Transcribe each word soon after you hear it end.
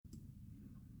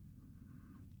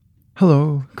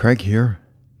Hello, Craig here.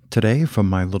 Today, from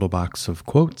my little box of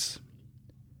quotes: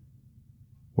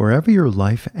 wherever your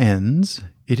life ends,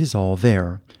 it is all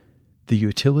there. The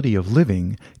utility of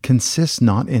living consists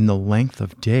not in the length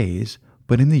of days,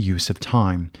 but in the use of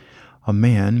time. A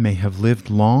man may have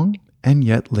lived long and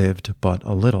yet lived but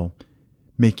a little.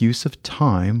 Make use of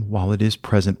time while it is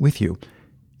present with you.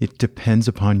 It depends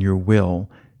upon your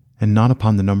will and not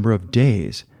upon the number of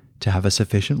days to have a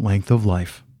sufficient length of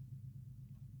life.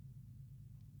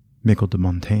 Michel de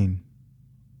Montaigne.